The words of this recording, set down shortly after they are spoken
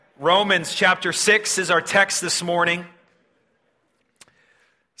Romans chapter 6 is our text this morning. It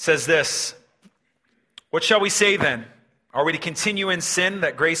says this, "What shall we say then? Are we to continue in sin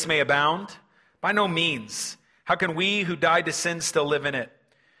that grace may abound? By no means. How can we who died to sin still live in it?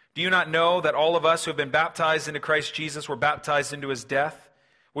 Do you not know that all of us who have been baptized into Christ Jesus were baptized into his death?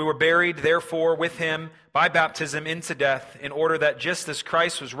 We were buried, therefore, with him by baptism into death, in order that just as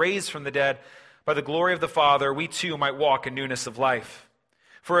Christ was raised from the dead by the glory of the Father, we too might walk in newness of life.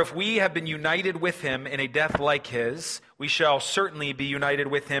 For if we have been united with him in a death like his, we shall certainly be united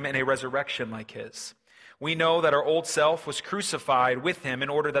with him in a resurrection like his. We know that our old self was crucified with him in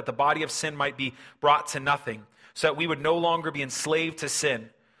order that the body of sin might be brought to nothing, so that we would no longer be enslaved to sin.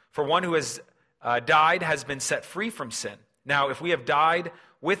 For one who has died has been set free from sin. Now, if we have died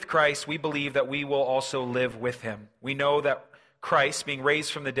with Christ, we believe that we will also live with him. We know that Christ, being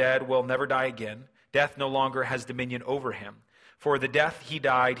raised from the dead, will never die again. Death no longer has dominion over him. For the death he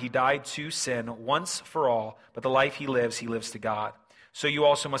died to sin once for all, but the life he lives to God. So you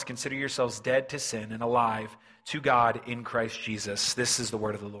also must consider yourselves dead to sin and alive to God in Christ Jesus." This is the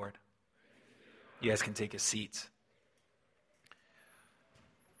word of the Lord. You guys can take a seat.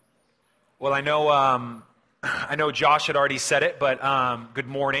 Well, I know Josh had already said it, but good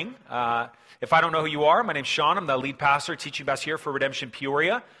morning. If I don't know who you are, my name's Sean. I'm the lead pastor, teaching pastor here for Redemption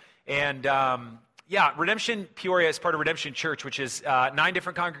Peoria. And Redemption Peoria is part of Redemption Church, which is 9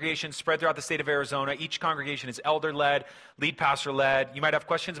 different congregations spread throughout the state of Arizona. Each congregation is elder-led, lead pastor-led. You might have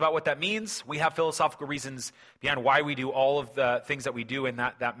questions about what that means. We have philosophical reasons behind why we do all of the things that we do in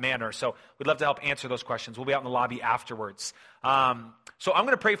that manner. So we'd love to help answer those questions. We'll be out in the lobby afterwards. So I'm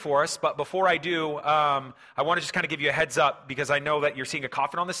going to pray for us, but before I do, I want to just kind of give you a heads up, because I know that you're seeing a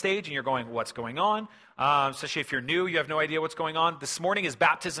coffin on the stage and you're going, what's going on? Especially if you're new, you have no idea what's going on. This morning is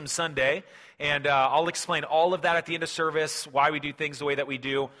Baptism Sunday, and I'll explain all of that at the end of service, why we do things the way that we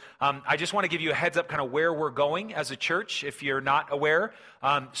do. I just want to give you a heads up kind of where we're going as a church, if you're not aware.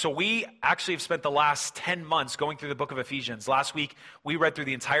 So we actually have spent the last 10 months going through the book of Ephesians. Last week, we read through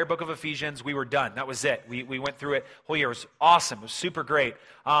the entire book of Ephesians. We were done. That was it. We went through it whole year. It was awesome. It was super great.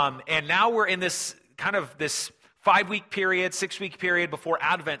 And now we're in this 5-week period, 6-week period before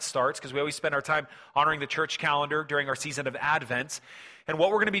Advent starts, because we always spend our time honoring the church calendar during our season of Advent. And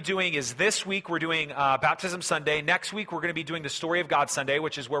what we're going to be doing is this week we're doing Baptism Sunday. Next week we're going to be doing the Story of God Sunday,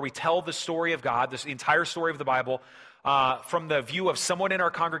 which is where we tell the story of God, the entire story of the Bible, from the view of someone in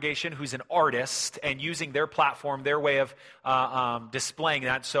our congregation who's an artist and using their platform, their way of displaying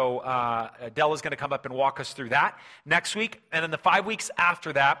that. So Della's going to come up and walk us through that next week. And then the 5 weeks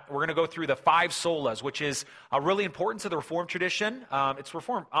after that, we're going to go through the 5 solas, which is really important to the Reformed tradition. It's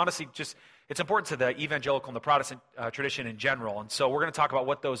Reformed, honestly, it's important to the evangelical and the Protestant tradition in general. And so we're going to talk about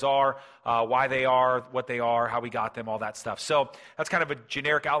what those are, why they are, what they are, how we got them, all that stuff. So that's kind of a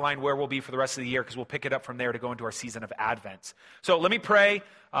generic outline where we'll be for the rest of the year, because we'll pick it up from there to go into our season of Advent. So let me pray,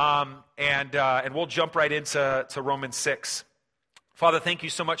 and we'll jump right into Romans 6. Father, thank you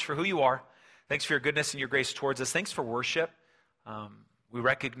so much for who you are. Thanks for your goodness and your grace towards us. Thanks for worship. We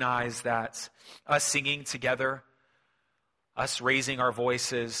recognize that us singing together, us raising our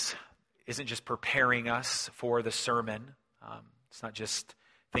voices, isn't just preparing us for the sermon. It's not just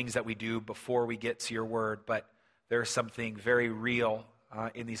things that we do before we get to your word, but there's something very real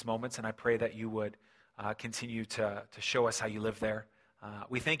in these moments, and I pray that you would continue to show us how you live there.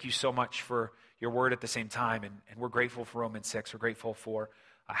 We thank you so much for your word at the same time, and we're grateful for Romans 6. We're grateful for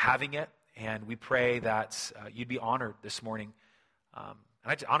having it, and we pray that you'd be honored this morning.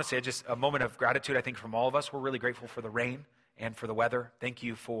 And honestly, just a moment of gratitude, I think, from all of us. We're really grateful for the rain and for the weather. Thank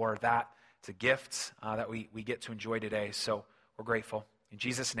you for that. It's a gift that we get to enjoy today, so we're grateful. In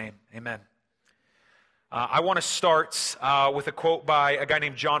Jesus' name, amen. I want to start with a quote by a guy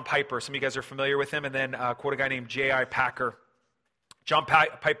named John Piper. Some of you guys are familiar with him, and then quote a guy named J.I. Packer. John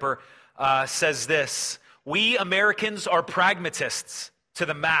Piper says this: "We Americans are pragmatists to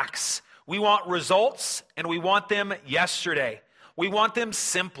the max. We want results, and we want them yesterday. We want them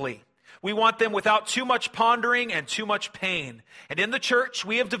simply. We want them without too much pondering and too much pain. And in the church,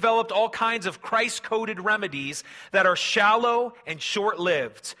 we have developed all kinds of Christ-coded remedies that are shallow and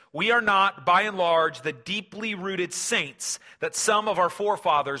short-lived. We are not, by and large, the deeply rooted saints that some of our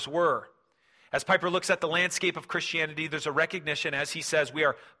forefathers were." As Piper looks at the landscape of Christianity, there's a recognition, as he says, we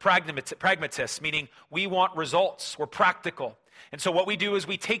are pragmatists, meaning we want results. We're practical. And so what we do is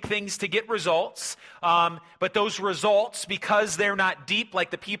we take things to get results, but those results, because they're not deep like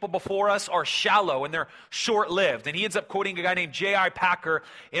the people before us, are shallow and they're short-lived. And he ends up quoting a guy named J.I. Packer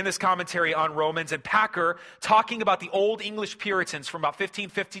in this commentary on Romans. And Packer, talking about the old English Puritans from about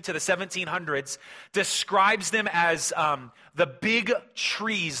 1550 to the 1700s, describes them as the big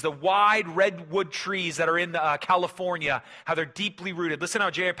trees, the wide redwood trees that are in California, how they're deeply rooted. Listen how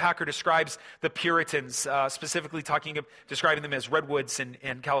J.I. Packer describes the Puritans, specifically describing them as redwoods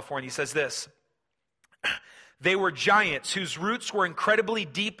in California. He says this: they were giants whose roots were incredibly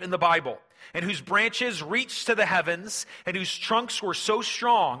deep in the Bible, and whose branches reached to the heavens, and whose trunks were so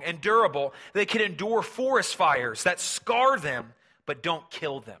strong and durable they could endure forest fires that scar them but don't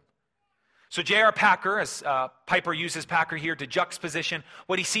kill them. So J.R. Packer, as Piper uses Packer here to juxtaposition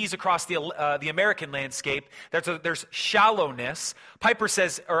what he sees across the American landscape, there's shallowness. Packer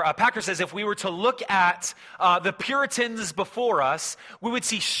says, if we were to look at the Puritans before us, we would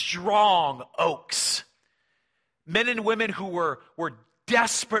see strong oaks. Men and women who were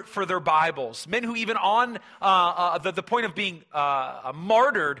desperate for their Bibles. Men who even on the point of being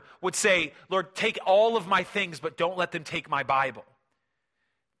martyred would say, Lord, take all of my things, but don't let them take my Bible.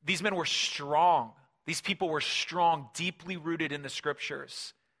 These men were strong. These people were strong, deeply rooted in the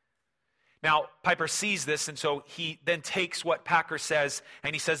Scriptures. Now, Piper sees this, and so he then takes what Packer says,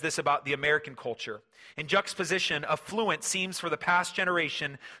 and he says this about the American culture. In juxtaposition, affluence seems for the past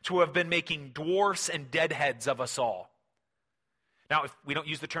generation to have been making dwarfs and deadheads of us all. Now, if we don't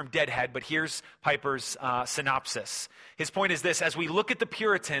use the term deadhead, but here's Piper's synopsis. His point is this: as we look at the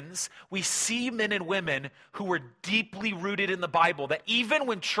Puritans, we see men and women who were deeply rooted in the Bible, that even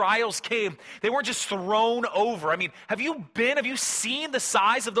when trials came, they weren't just thrown over. I mean, have you seen the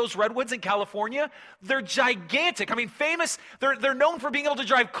size of those redwoods in California? They're gigantic. I mean, famous, they're known for being able to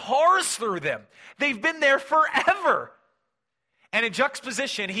drive cars through them. They've been there forever. And in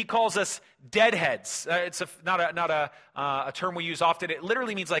juxtaposition, he calls us deadheads. It's not a term we use often. It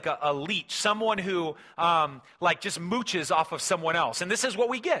literally means like a leech, someone who just mooches off of someone else. And this is what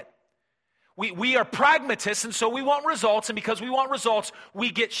we get. We are pragmatists, and so we want results. And because we want results,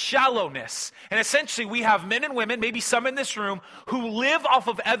 we get shallowness. And essentially, we have men and women, maybe some in this room, who live off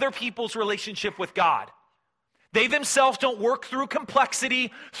of other people's relationship with God. They themselves don't work through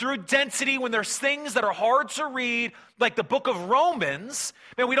complexity, through density, when there's things that are hard to read, like the book of Romans.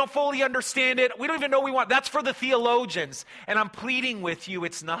 Man, we don't fully understand it. We don't even know we want. That's for the theologians. And I'm pleading with you,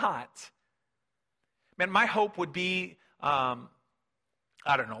 it's not. Man, my hope would be,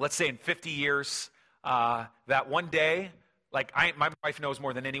 let's say in 50 years, that one day, my wife knows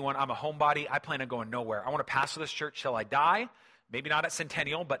more than anyone, I'm a homebody. I plan on going nowhere. I want to pastor this church till I die. Maybe not at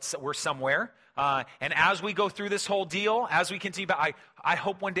Centennial, but we're somewhere. And as we go through this whole deal, as we continue, I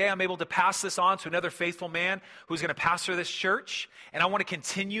hope one day I'm able to pass this on to another faithful man who's going to pastor this church. And I want to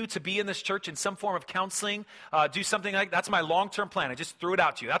continue to be in this church in some form of counseling, do something like that's my long-term plan. I just threw it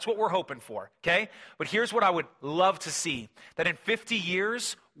out to you. That's what we're hoping for, okay? But here's what I would love to see, that in 50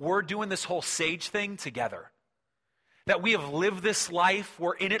 years, we're doing this whole sage thing together. That we have lived this life,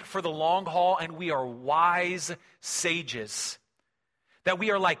 we're in it for the long haul, and we are wise sages. That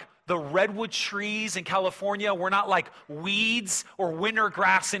we are like the redwood trees in California. We're not like weeds or winter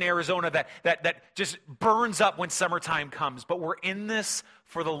grass in Arizona that just burns up when summertime comes. But we're in this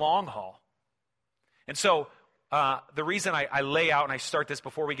for the long haul. And so the reason I lay out and I start this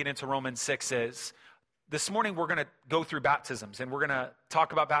before we get into Romans 6 is this morning we're going to go through baptisms. And we're going to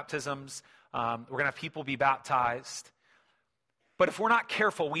talk about baptisms. We're going to have people be baptized. But if we're not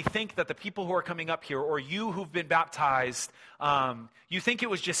careful, we think that the people who are coming up here, or you who've been baptized, you think it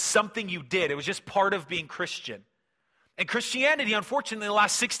was just something you did. It was just part of being Christian. And Christianity, unfortunately, in the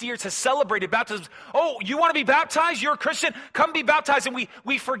last 60 years has celebrated baptisms. Oh, you want to be baptized? You're a Christian? Come be baptized. And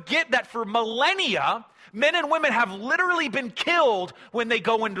we forget that for millennia, men and women have literally been killed when they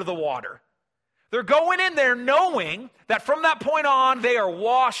go into the water. They're going in there knowing that from that point on, they are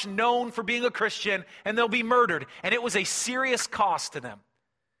washed, known for being a Christian, and they'll be murdered. And it was a serious cost to them.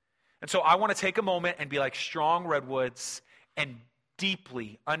 And so I want to take a moment and be like strong redwoods and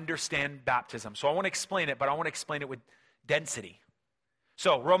deeply understand baptism. So I want to explain it, but I want to explain it with density.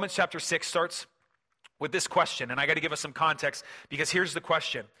 So Romans chapter 6 starts with this question, and I got to give us some context because here's the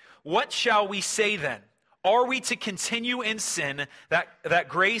question. What shall we say then? Are we to continue in sin that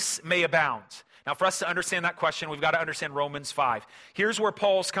grace may abound? Now, for us to understand that question, we've got to understand Romans 5. Here's where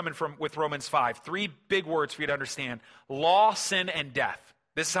Paul's coming from with Romans 5. 3 big words for you to understand: law, sin, and death.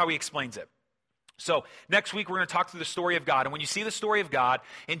 This is how he explains it. So next week, we're going to talk through the story of God. And when you see the story of God,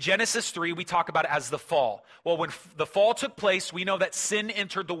 in Genesis 3, we talk about it as the fall. Well, when the fall took place, we know that sin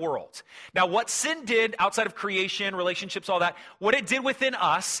entered the world. Now, what sin did outside of creation, relationships, all that, what it did within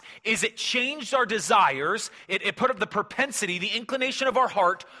us is it changed our desires. It put up the propensity, the inclination of our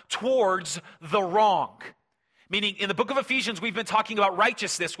heart towards the wrong. Meaning, in the book of Ephesians, we've been talking about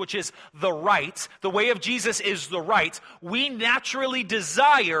righteousness, which is the right. The way of Jesus is the right. We naturally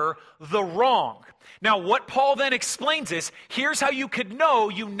desire the wrong. Now, what Paul then explains is, here's how you could know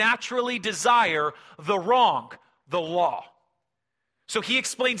you naturally desire the wrong, the law. So he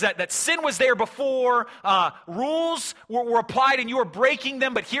explains that sin was there before, rules were applied and you were breaking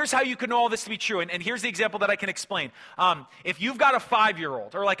them, but here's how you can know all this to be true. And here's the example that I can explain. If you've got a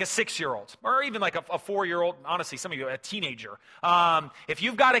 5-year-old or like a 6-year-old or even like a 4-year-old, honestly, some of you, a teenager. If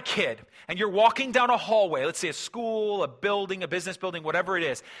you've got a kid and you're walking down a hallway, let's say a school, a building, a business building, whatever it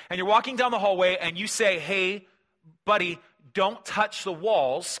is, and you're walking down the hallway and you say, hey, buddy, don't touch the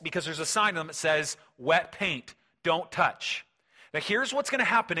walls because there's a sign on them that says wet paint, don't touch. Now, here's what's going to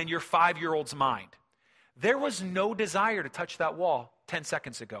happen in your 5-year-old's mind. There was no desire to touch that wall 10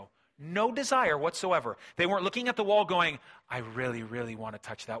 seconds ago. No desire whatsoever. They weren't looking at the wall going, I really, really want to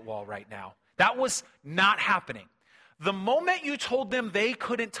touch that wall right now. That was not happening. The moment you told them they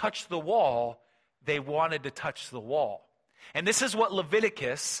couldn't touch the wall, they wanted to touch the wall. And this is what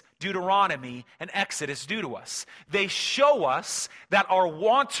Leviticus, Deuteronomy, and Exodus do to us. They show us that our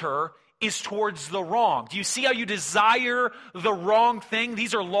wanter is towards the wrong. Do you see how you desire the wrong thing?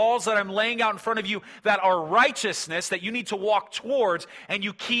 These are laws that I'm laying out in front of you that are righteousness that you need to walk towards, and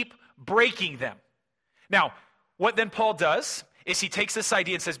you keep breaking them. Now, what then Paul does is he takes this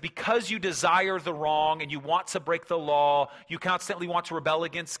idea and says, because you desire the wrong and you want to break the law, you constantly want to rebel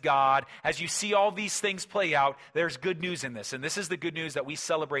against God, as you see all these things play out, there's good news in this. And this is the good news that we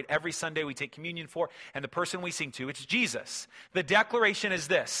celebrate every Sunday, we take communion for, and the person we sing to, it's Jesus. The declaration is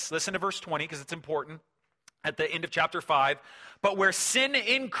this. Listen to verse 20 because it's important at the end of chapter 5. But where sin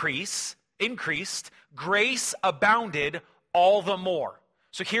increased, grace abounded all the more.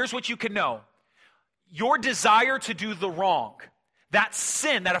 So here's what you can know. Your desire to do the wrong, that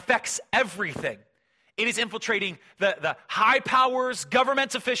sin that affects everything, it is infiltrating the high powers,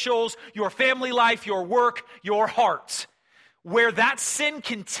 government officials, your family life, your work, your heart. Where that sin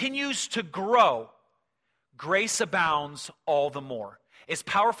continues to grow, grace abounds all the more. As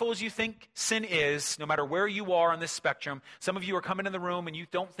powerful as you think sin is, no matter where you are on this spectrum, some of you are coming in the room and you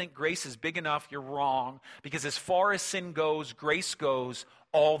don't think grace is big enough, you're wrong. Because as far as sin goes, grace goes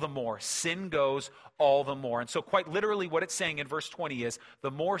all the more. Sin goes all the more. And so quite literally what it's saying in verse 20 is,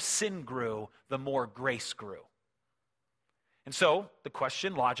 the more sin grew, the more grace grew. And so the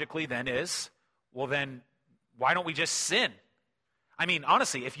question logically then is, well then, why don't we just sin? I mean,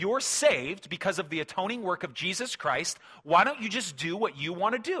 honestly, if you're saved because of the atoning work of Jesus Christ, why don't you just do what you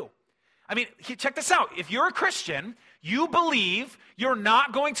want to do? I mean, check this out. If you're a Christian, you believe you're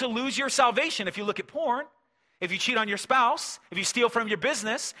not going to lose your salvation if you look at porn, if you cheat on your spouse, if you steal from your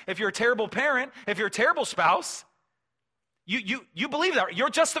business, if you're a terrible parent, if you're a terrible spouse. You believe that. Your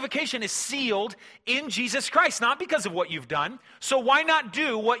justification is sealed in Jesus Christ, not because of what you've done. So why not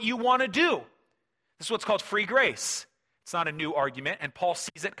do what you want to do? This is what's called free grace. It's not a new argument, and Paul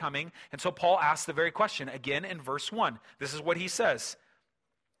sees it coming. And so Paul asks the very question again in verse 1. This is what he says.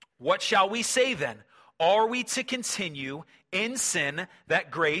 What shall we say then? Are we to continue in sin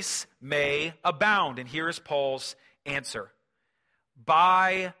that grace may abound? And here is Paul's answer.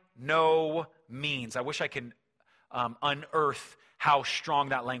 By no means. I wish I could unearth how strong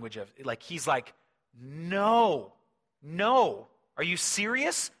that language is. Like, he's like, no. Are you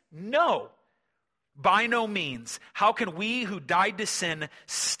serious? No. By no means. How can we who died to sin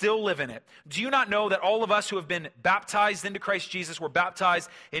still live in it? Do you not know that all of us who have been baptized into Christ Jesus were baptized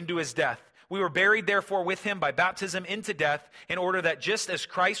into his death? We were buried therefore with him by baptism into death, in order that just as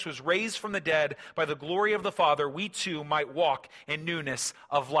Christ was raised from the dead by the glory of the Father, we too might walk in newness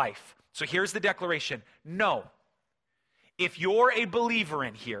of life. So here's the declaration. No. If you're a believer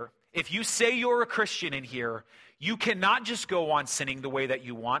in here, if you say you're a Christian in here, you cannot just go on sinning the way that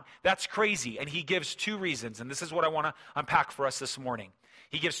you want. That's crazy. And he gives 2 reasons, and this is what I want to unpack for us this morning.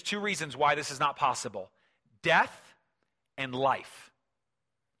 He gives 2 reasons why this is not possible. Death and life.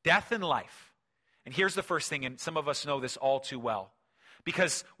 Death and life. And here's the first thing, and some of us know this all too well.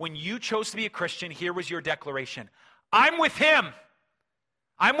 Because when you chose to be a Christian, here was your declaration. I'm with him.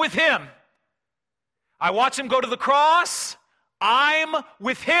 I'm with him. I watch him go to the cross. I'm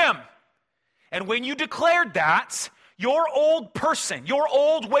with him. And when you declared that, Your old person, your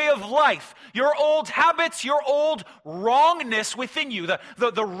old way of life, your old habits, your old wrongness within you,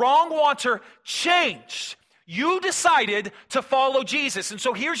 the wrong wanter changed. You decided to follow Jesus. And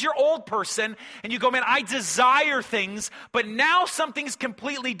so here's your old person, and you go, man, I desire things, but now something's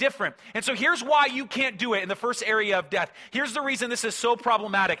completely different. And so here's why you can't do it in the first area of death. Here's the reason this is so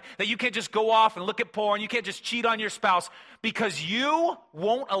problematic, that you can't just go off and look at porn, you can't just cheat on your spouse, because you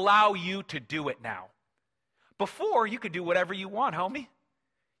won't allow you to do it now. Before, you could do whatever you want, homie.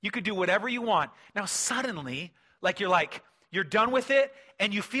 You could do whatever you want. Now suddenly, you're done with it,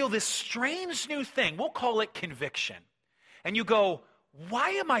 and you feel this strange new thing. We'll call it conviction. And you go,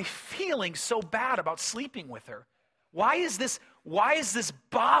 why am I feeling so bad about sleeping with her? Why is this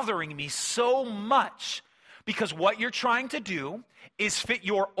bothering me so much? Because what you're trying to do is fit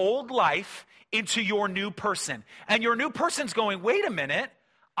your old life into your new person. And your new person's going, wait a minute,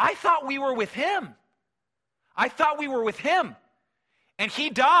 I thought we were with him. I thought we were with him. And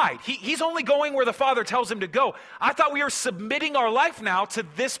he died. He's only going where the Father tells him to go. I thought we were submitting our life now to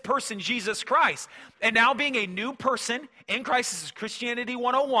this person, Jesus Christ. And now being a new person in Christ, this is Christianity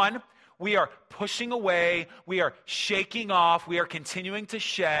 101, we are pushing away, we are shaking off, we are continuing to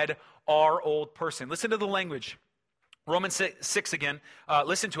shed our old person. Listen to the language. Romans 6 again,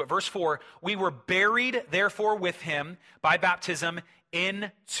 listen to it. Verse 4, we were buried, therefore, with him by baptism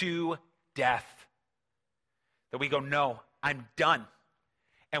into death. That we go, no, I'm done.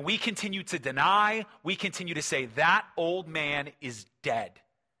 And we continue to deny, we continue to say, that old man is dead.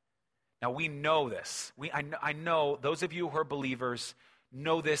 Now we know this. I know those of you who are believers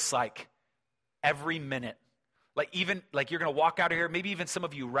know this like every minute. You're going to walk out of here, maybe even some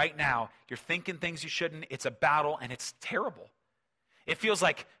of you right now, you're thinking things you shouldn't. It's a battle and it's terrible. It feels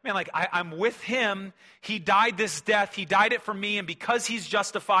like, man, I'm with him. He died this death. He died it for me. And because he's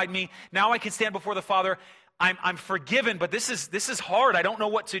justified me, now I can stand before the Father. I'm forgiven, but this is hard. I don't know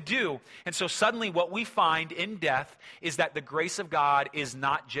what to do. And so suddenly what we find in death is that the grace of God is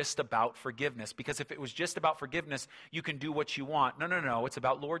not just about forgiveness. Because if it was just about forgiveness, you can do what you want. No. It's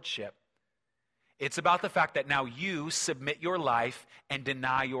about lordship. It's about the fact that now you submit your life and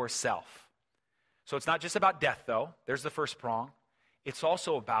deny yourself. So it's not just about death, though. There's the first prong. It's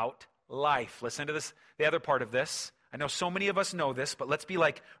also about life. Listen to this, the other part of this. I know so many of us know this, but let's be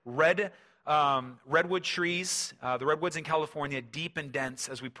like redwood trees, the redwoods in California, deep and dense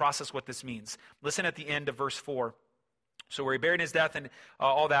as we process what this means. Listen at the end of verse 4. So where he buried his death and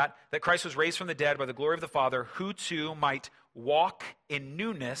all that Christ was raised from the dead by the glory of the Father, who too might walk in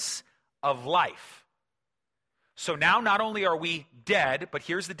newness of life. So now not only are we dead, but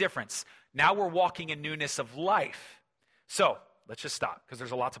here's the difference. Now we're walking in newness of life. So let's just stop because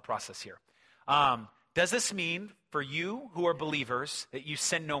there's a lot to process here. Does this mean for you who are believers that you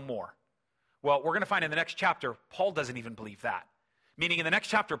sin no more? Well, we're going to find in the next chapter, Paul doesn't even believe that. Meaning in the next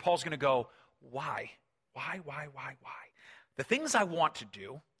chapter, Paul's going to go, why? The things I want to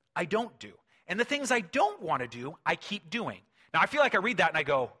do, I don't do. And the things I don't want to do, I keep doing. Now, I feel like I read that and I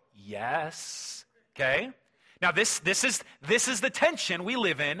go, yes, okay? Now, this is the tension we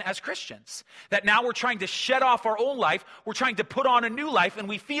live in as Christians. That now we're trying to shed off our old life, we're trying to put on a new life, and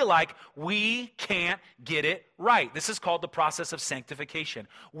we feel like we can't get it right. This is called the process of sanctification.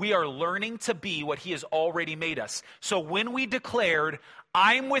 We are learning to be what he has already made us. So when we declared,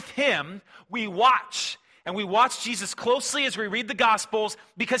 I'm with him, we watch. And we watch Jesus closely as we read the Gospels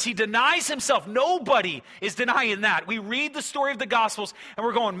because he denies himself. Nobody is denying that. We read the story of the Gospels and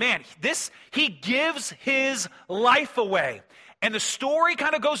we're going, man, he gives his life away. And the story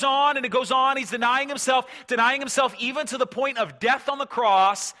kind of goes on and it goes on. He's denying himself even to the point of death on the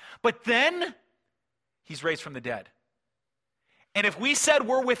cross. But then he's raised from the dead. And if we said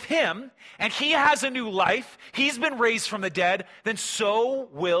we're with him and he has a new life, he's been raised from the dead, then so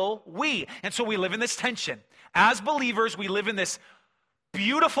will we. And so we live in this tension. As believers, we live in this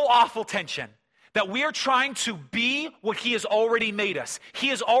beautiful, awful tension that we are trying to be what he has already made us. He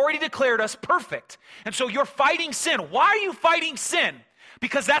has already declared us perfect. And so you're fighting sin. Why are you fighting sin?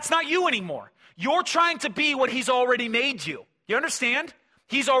 Because that's not you anymore. You're trying to be what he's already made you. You understand?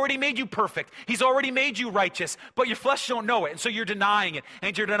 He's already made you perfect. He's already made you righteous, but your flesh don't know it, and so you're denying it,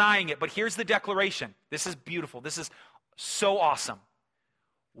 and you're denying it. But here's the declaration. This is beautiful. This is so awesome.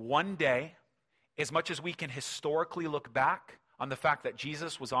 One day, as much as we can historically look back on the fact that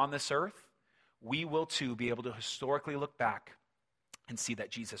Jesus was on this earth, we will too be able to historically look back and see that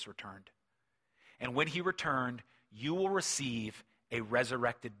Jesus returned. And when he returned, you will receive a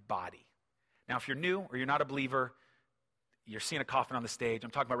resurrected body. Now, if you're new or you're not a believer, you're seeing a coffin on the stage. I'm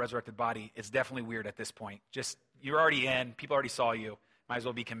talking about resurrected body. It's definitely weird at this point. Just, you're already in. People already saw you. Might as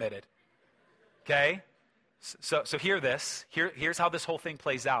well be committed. Okay? So hear this. Here's how this whole thing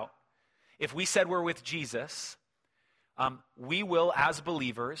plays out. If we said we're with Jesus, we will, as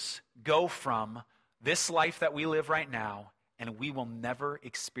believers, go from this life that we live right now, and we will never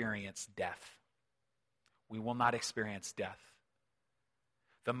experience death. We will not experience death.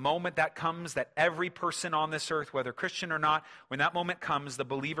 The moment that comes, that every person on this earth, whether Christian or not, when that moment comes, the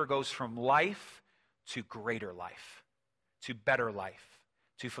believer goes from life to greater life, to better life,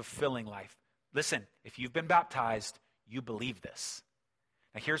 to fulfilling life. Listen, if you've been baptized, you believe this.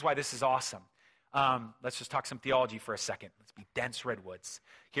 Now here's why this is awesome. Let's just talk some theology for a second. Let's be dense redwoods.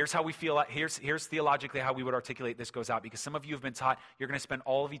 Here's how we feel. Here's theologically how we would articulate this goes out, because some of you have been taught you're going to spend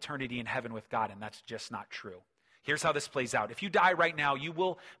all of eternity in heaven with God, and that's just not true. Here's how this plays out. If you die right now, you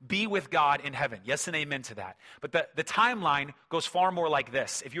will be with God in heaven. Yes and amen to that. But the timeline goes far more like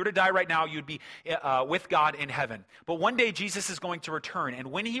this. If you were to die right now, you'd be with God in heaven. But one day Jesus is going to return.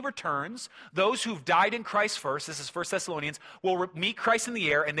 And when he returns, those who've died in Christ first, this is 1 Thessalonians, will meet Christ in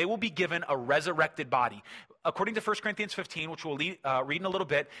the air, and they will be given a resurrected body. According to 1 Corinthians 15, which we'll read in a little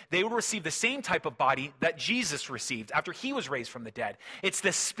bit, they will receive the same type of body that Jesus received after he was raised from the dead. It's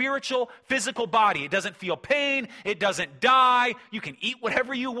the spiritual, physical body. It doesn't feel pain. It doesn't die. You can eat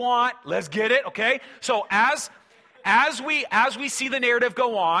whatever you want. Let's get it, okay? So as we see the narrative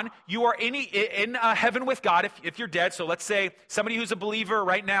go on, you are in heaven with God if you're dead. So let's say somebody who's a believer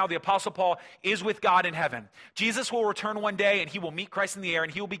right now, the Apostle Paul, is with God in heaven. Jesus will return one day, and he will meet Christ in the air,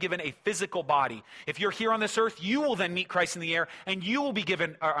 and he will be given a physical body. If you're here on this earth, you will then meet Christ in the air, and you will be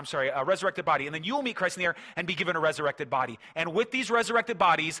given, a resurrected body. And then you will meet Christ in the air and be given a resurrected body. And with these resurrected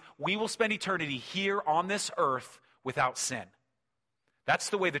bodies, we will spend eternity here on this earth without sin. That's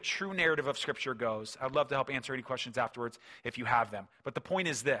the way the true narrative of Scripture goes. I'd love to help answer any questions afterwards if you have them. But the point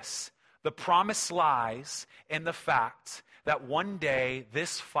is this. The promise lies in the fact that one day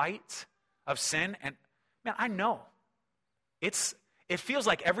this fight of sin, and man, I know, it feels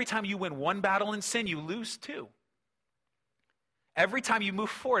like every time you win one battle in sin, you lose two. Every time you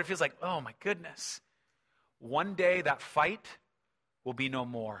move forward, it feels like, oh my goodness. One day that fight will be no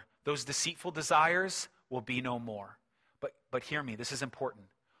more. Those deceitful desires will be no more. But hear me, this is important.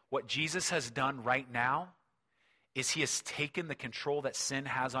 What Jesus has done right now is he has taken the control that sin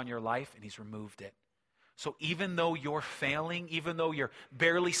has on your life and he's removed it. So even though you're failing, even though you're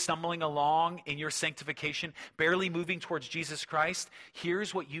barely stumbling along in your sanctification, barely moving towards Jesus Christ,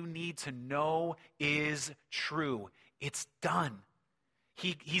 here's what you need to know is true. It's done.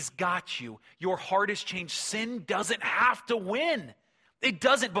 He's got you. Your heart has changed. Sin doesn't have to win. It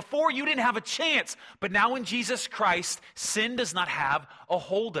doesn't. Before, you didn't have a chance. But now in Jesus Christ, sin does not have a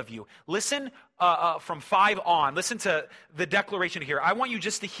hold of you. Listen from 5 on. Listen to the declaration here. I want you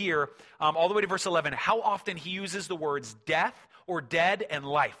just to hear all the way to verse 11 how often he uses the words death or dead and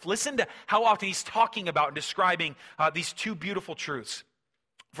life. Listen to how often he's talking about and describing these two beautiful truths.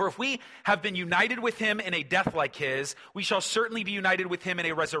 For if we have been united with him in a death like his, we shall certainly be united with him in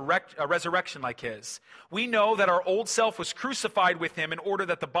a resurrection like his. We know that our old self was crucified with him in order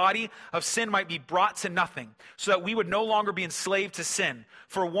that the body of sin might be brought to nothing, so that we would no longer be enslaved to sin.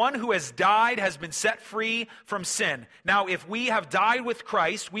 For one who has died has been set free from sin. Now, if we have died with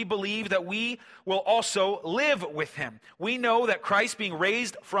Christ, we believe that we will also live with him. We know that Christ, being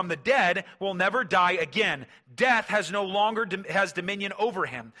raised from the dead, will never die again. Death has no longer has dominion over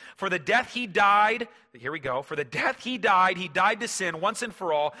him. For the death he died, here we go, for the death he died to sin once and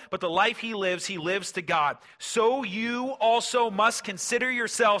for all, but the life he lives to God. So you also must consider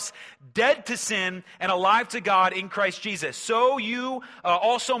yourselves dead to sin and alive to God in Christ Jesus. So you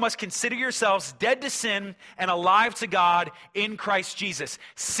also must consider yourselves dead to sin and alive to God in Christ Jesus.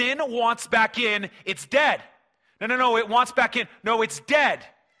 Sin wants back in, it's dead. No, it wants back in. No, it's dead.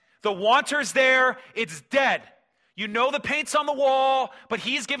 The wanter's there, it's dead. You know the paint's on the wall, but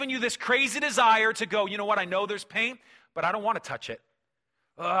he's given you this crazy desire to go, you know what, I know there's paint, but I don't want to touch it.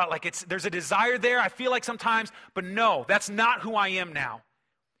 There's a desire there, I feel like sometimes, but no, that's not who I am now.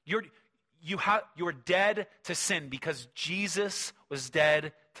 You're dead to sin because Jesus was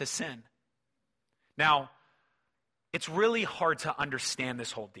dead to sin. Now, it's really hard to understand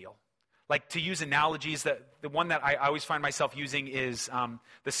this whole deal. Like, to use analogies, the one that I always find myself using is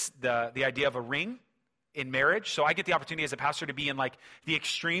the idea of a ring in marriage. So I get the opportunity as a pastor to be in like the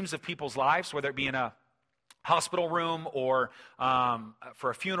extremes of people's lives, whether it be in a hospital room or for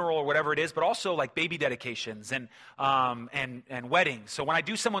a funeral or whatever it is, but also like baby dedications and weddings. So when I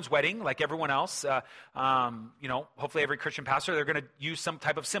do someone's wedding, like everyone else, hopefully every Christian pastor, they're going to use some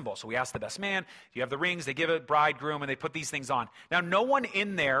type of symbol. So we ask the best man, you have the rings, they give it bride, groom, and they put these things on. Now, no one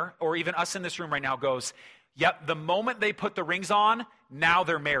in there, or even us in this room right now, goes, Yep, the moment they put the rings on, now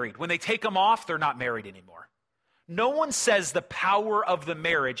they're married. When they take them off, they're not married anymore. No one says the power of the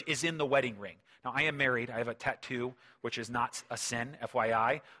marriage is in the wedding ring. Now, I am married. I have a tattoo, which is not a sin,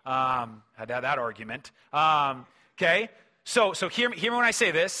 FYI. Had that argument. Okay? So hear me when I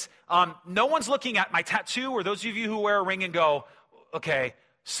say this. No one's looking at my tattoo or those of you who wear a ring and go, okay,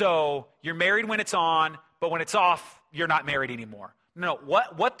 so you're married when it's on, but when it's off, you're not married anymore. No,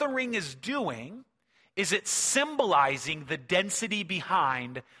 what the ring is doing is it's symbolizing the density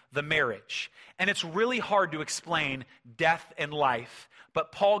behind the marriage. And it's really hard to explain death and life,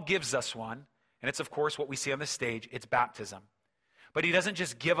 but Paul gives us one, and it's, of course, what we see on the stage. It's baptism. But he doesn't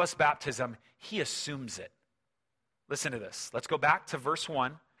just give us baptism, he assumes it. Listen to this. Let's go back to verse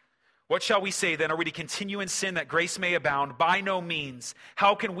 1. What shall we say then? Are we to continue in sin that grace may abound? By no means.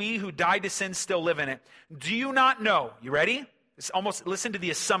 How can we who died to sin still live in it? Do you not know? You ready? It's almost, listen to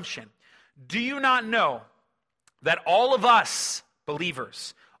the assumption. Do you not know that all of us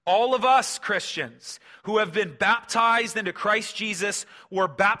believers, all of us Christians who have been baptized into Christ Jesus were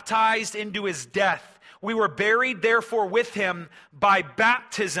baptized into his death? We were buried therefore with him by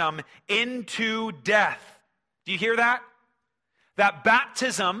baptism into death. Do you hear that? That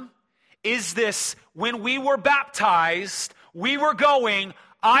baptism is this, when we were baptized, we were going,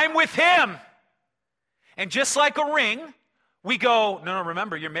 I'm with him. And just like a ring, we go, no,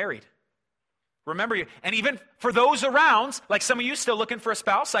 remember, you're married. Remember you. And even for those around, like some of you still looking for a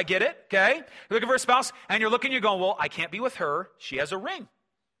spouse, I get it, okay? You're looking for a spouse, and you're looking, you're going, well, I can't be with her. She has a ring.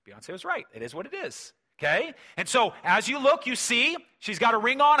 Beyonce was right. It is what it is, okay? And so as you look, you see, she's got a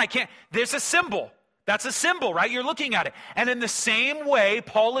ring on. There's a symbol. That's a symbol, right? You're looking at it. And in the same way,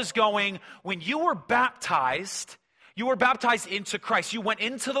 Paul is going, when you were baptized into Christ. You went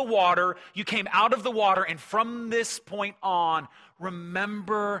into the water, you came out of the water, and from this point on,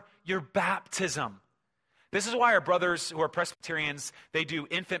 remember your baptism. This is why our brothers who are Presbyterians, they do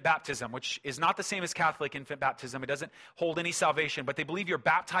infant baptism, which is not the same as Catholic infant baptism. It doesn't hold any salvation, but they believe you're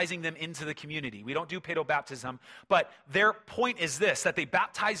baptizing them into the community. We don't do paedobaptism, but their point is this, that they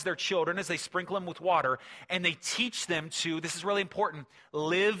baptize their children as they sprinkle them with water, and they teach them to, this is really important,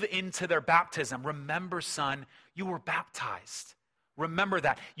 live into their baptism. Remember, son, you were baptized. Remember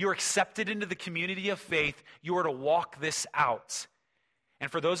that. You're accepted into the community of faith. You are to walk this out. And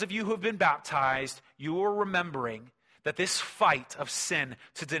for those of you who have been baptized, you are remembering that this fight of sin,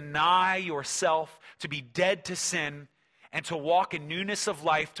 to deny yourself, to be dead to sin, and to walk in newness of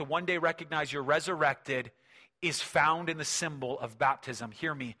life, to one day recognize you're resurrected, is found in the symbol of baptism.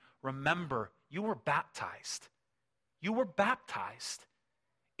 Hear me. Remember, you were baptized. You were baptized.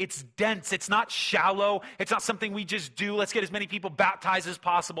 It's dense. It's not shallow. It's not something we just do. Let's get as many people baptized as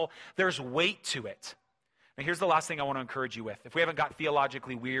possible. There's weight to it. Now, here's the last thing I want to encourage you with. If we haven't got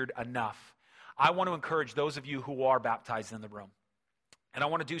theologically weird enough, I want to encourage those of you who are baptized in the room. And I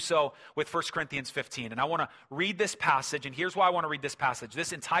want to do so with 1 Corinthians 15. And I want to read this passage, and here's why I want to read this passage.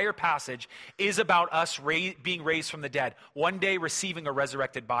 This entire passage is about us being raised from the dead, one day receiving a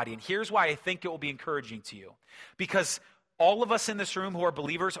resurrected body. And here's why I think it will be encouraging to you. Because all of us in this room who are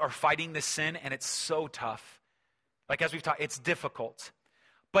believers are fighting this sin, and it's so tough. Like as we've talked, it's difficult.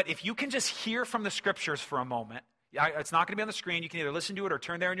 But if you can just hear from the scriptures for a moment, it's not going to be on the screen. You can either listen to it or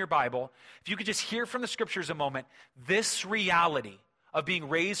turn there in your Bible. If you could just hear from the scriptures a moment, this reality of being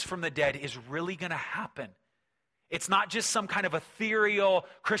raised from the dead is really going to happen. It's not just some kind of ethereal,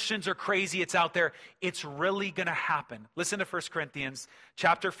 Christians are crazy, it's out there. It's really going to happen. Listen to 1 Corinthians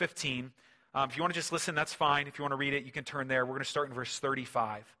chapter 15. If you want to just listen, that's fine. If you want to read it, you can turn there. We're going to start in verse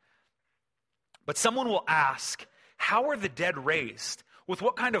 35. But someone will ask, how are the dead raised? With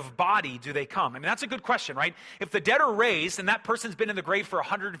what kind of body do they come? I mean, that's a good question, right? If the dead are raised and that person's been in the grave for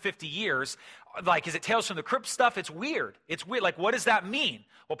 150 years, like, is it Tales from the Crypt stuff? It's weird. It's weird. Like, what does that mean?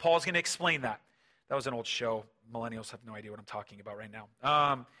 Well, Paul's going to explain that. That was an old show. Millennials have no idea what I'm talking about right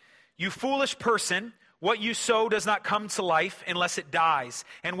now. You foolish person, what you sow does not come to life unless it dies.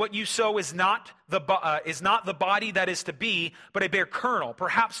 And what you sow is not the body that is to be, but a bare kernel,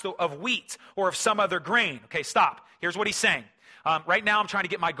 perhaps of wheat or of some other grain. Okay, stop. Here's what he's saying. Right now I'm trying to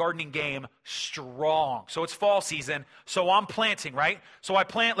get my gardening game strong. So it's fall season, so I'm planting, right? So I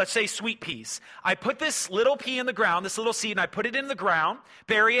plant, let's say, sweet peas. I put this little pea in the ground, this little seed, and I put it in the ground,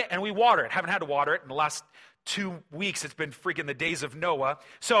 bury it, and we water it. Haven't had to water it in the last 2 weeks. It's been freaking the days of Noah.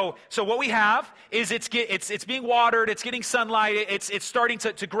 So what we have is it's being watered, it's getting sunlight, it's starting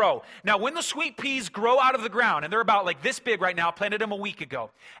to grow. Now, when the sweet peas grow out of the ground, and they're about like this big right now, I planted them a week ago.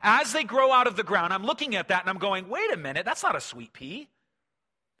 As they grow out of the ground, I'm looking at that and I'm going, wait a minute, that's not a sweet pea.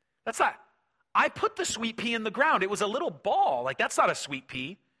 I put the sweet pea in the ground. It was a little ball. Like, that's not a sweet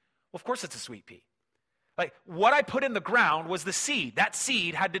pea. Well, of course it's a sweet pea. Like, what I put in the ground was the seed. That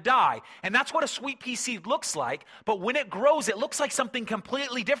seed had to die. And that's what a sweet pea seed looks like. But when it grows, it looks like something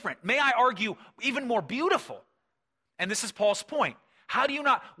completely different. May I argue, even more beautiful. And this is Paul's point. How do you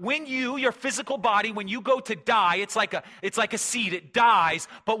not, when your physical body, when you go to die, it's like a seed, it dies,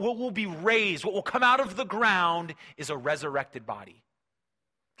 but what will be raised, what will come out of the ground is a resurrected body.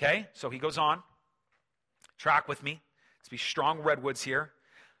 Okay? So he goes on. Track with me. Let's be strong redwoods here.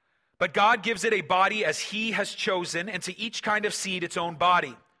 But God gives it a body as he has chosen, and to each kind of seed its own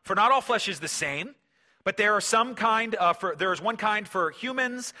body. For not all flesh is the same, but there is one kind for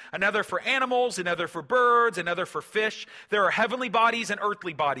humans, another for animals, another for birds, another for fish. There are heavenly bodies and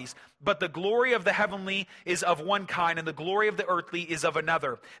earthly bodies, but the glory of the heavenly is of one kind, and the glory of the earthly is of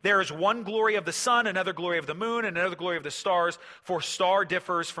another. There is one glory of the sun, another glory of the moon, and another glory of the stars, for star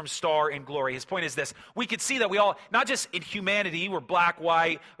differs from star in glory. His point is this: we could see that we all, not just in humanity, we're black,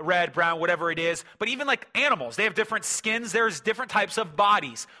 white, red, brown, whatever it is, but even like animals, they have different skins, there's different types of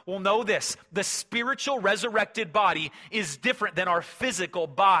bodies. We'll know this: the spiritual resurrected body is different than our physical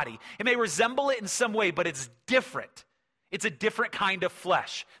body. It may resemble it in some way, but it's different. It's a different kind of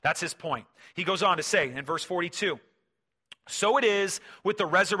flesh. That's his point. He goes on to say in verse 42, so it is with the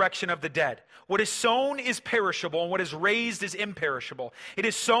resurrection of the dead. What is sown is perishable, and what is raised is imperishable. It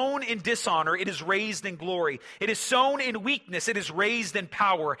is sown in dishonor, it is raised in glory. It is sown in weakness, it is raised in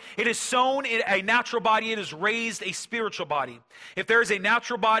power. It is sown in a natural body, it is raised a spiritual body. If there is a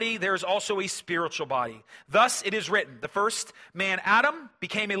natural body, there is also a spiritual body. Thus it is written, the first man, Adam,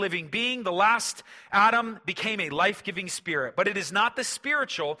 became a living being. The last Adam became a life-giving spirit. But it is not the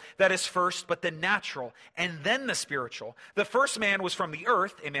spiritual that is first, but the natural, and then the spiritual. The first man was from the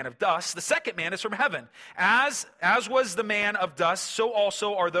earth, a man of dust. The second man is from heaven. As was the man of dust, so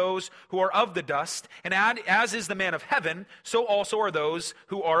also are those who are of the dust. And as is the man of heaven, so also are those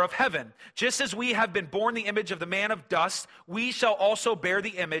who are of heaven. Just as we have been born the image of the man of dust, we shall also bear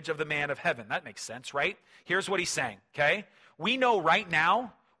the image of the man of heaven. That makes sense, right? Here's what he's saying, okay? We know right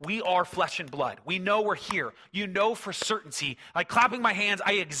now we are flesh and blood. We know we're here. You know for certainty. Like clapping my hands,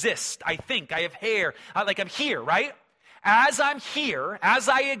 I exist. I think. I have hair. I'm here, right? As I'm here, as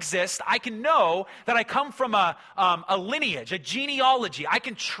I exist, I can know that I come from a lineage, a genealogy. I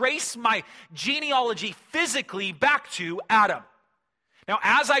can trace my genealogy physically back to Adam. Now,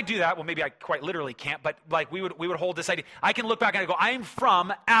 as I do that, well, maybe I quite literally can't, but like we would hold this idea. I can look back and I go, I am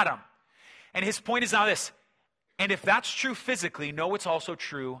from Adam. And his point is now this. And if that's true physically, know it's also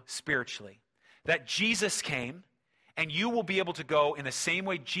true spiritually. That Jesus came, and you will be able to go in the same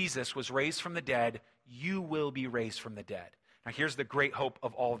way Jesus was raised from the dead, you will be raised from the dead. Now here's the great hope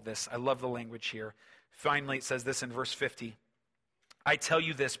of all of this. I love the language here. Finally, it says this in verse 50. I tell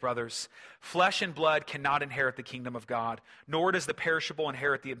you this, brothers, flesh and blood cannot inherit the kingdom of God, nor does the perishable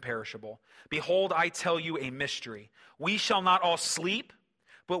inherit the imperishable. Behold, I tell you a mystery. We shall not all sleep,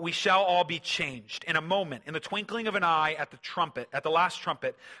 but we shall all be changed in a moment, in the twinkling of an eye, at the last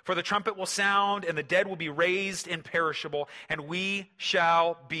trumpet. For the trumpet will sound, and the dead will be raised imperishable, and we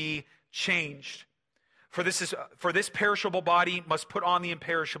shall be changed. For this perishable body must put on the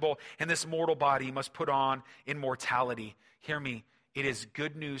imperishable, and this mortal body must put on immortality. Hear me. It is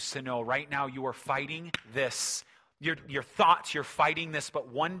good news to know right now you are fighting this. Your thoughts, you're fighting this, but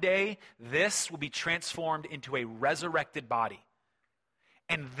one day this will be transformed into a resurrected body.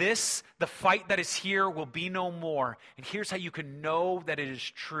 And this, the fight that is here, will be no more. And here's how you can know that it is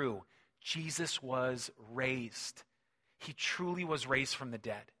true. Jesus was raised. He truly was raised from the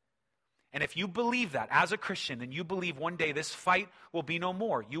dead. And if you believe that as a Christian, then you believe one day this fight will be no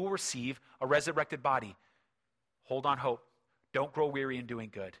more. You will receive a resurrected body. Hold on hope. Don't grow weary in doing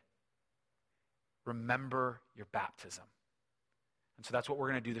good. Remember your baptism. And so that's what we're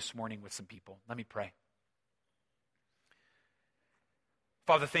going to do this morning with some people. Let me pray.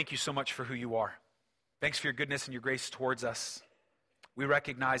 Father, thank you so much for who you are. Thanks for your goodness and your grace towards us. We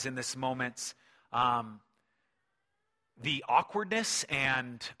recognize in this moment the awkwardness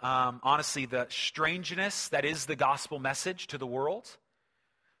and honestly the strangeness that is the gospel message to the world.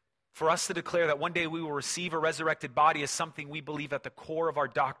 For us to declare that one day we will receive a resurrected body is something we believe at the core of our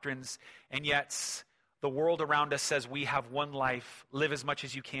doctrines, and yet the world around us says we have one life, live as much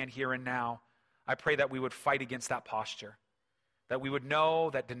as you can here and now. I pray that we would fight against that posture, that we would know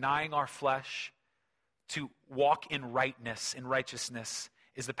that denying our flesh to walk in rightness, in righteousness,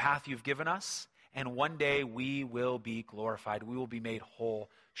 is the path you've given us, and one day we will be glorified. We will be made whole,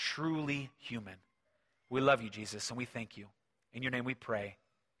 truly human. We love you, Jesus, and we thank you. In your name we pray.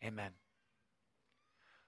 Amen.